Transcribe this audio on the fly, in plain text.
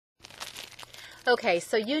Okay,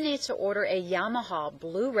 so you need to order a Yamaha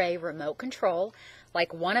Blu-ray remote control,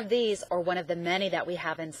 like one of these or one of the many that we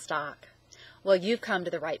have in stock. Well, you've come to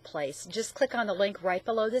the right place. Just click on the link right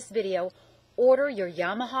below this video, order your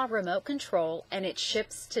Yamaha remote control, and it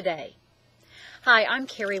ships today. Hi, I'm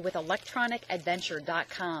Carrie with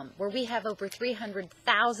electronicadventure.com, where we have over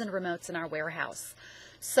 300,000 remotes in our warehouse.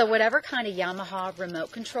 So whatever kind of Yamaha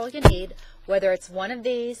remote control you need, whether it's one of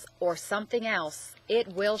these or something else,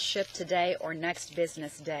 it will ship today or next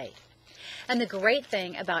business day. And the great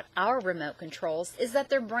thing about our remote controls is that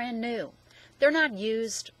they're brand new. They're not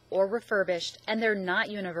used or refurbished, and they're not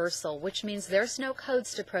universal, which means there's no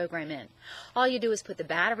codes to program in. All you do is put the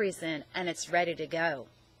batteries in and it's ready to go.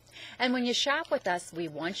 And when you shop with us, we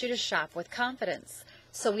want you to shop with confidence.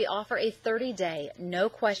 So we offer a 30-day, no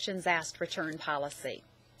questions asked return policy.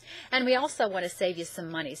 And we also want to save you some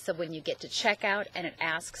money, so when you get to checkout and it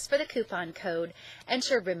asks for the coupon code,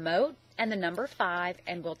 enter remote and the number 5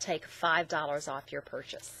 and we'll take $5 off your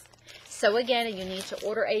purchase. So again, you need to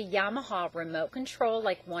order a Yamaha remote control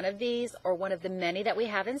like one of these or one of the many that we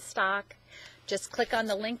have in stock. Just click on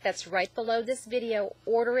the link that's right below this video,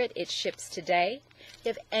 order it, it ships today. If you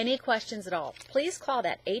have any questions at all, please call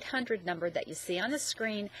that 800 number that you see on the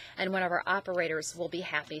screen and one of our operators will be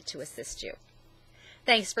happy to assist you.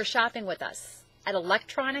 Thanks for shopping with us at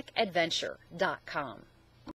electronicadventure.com.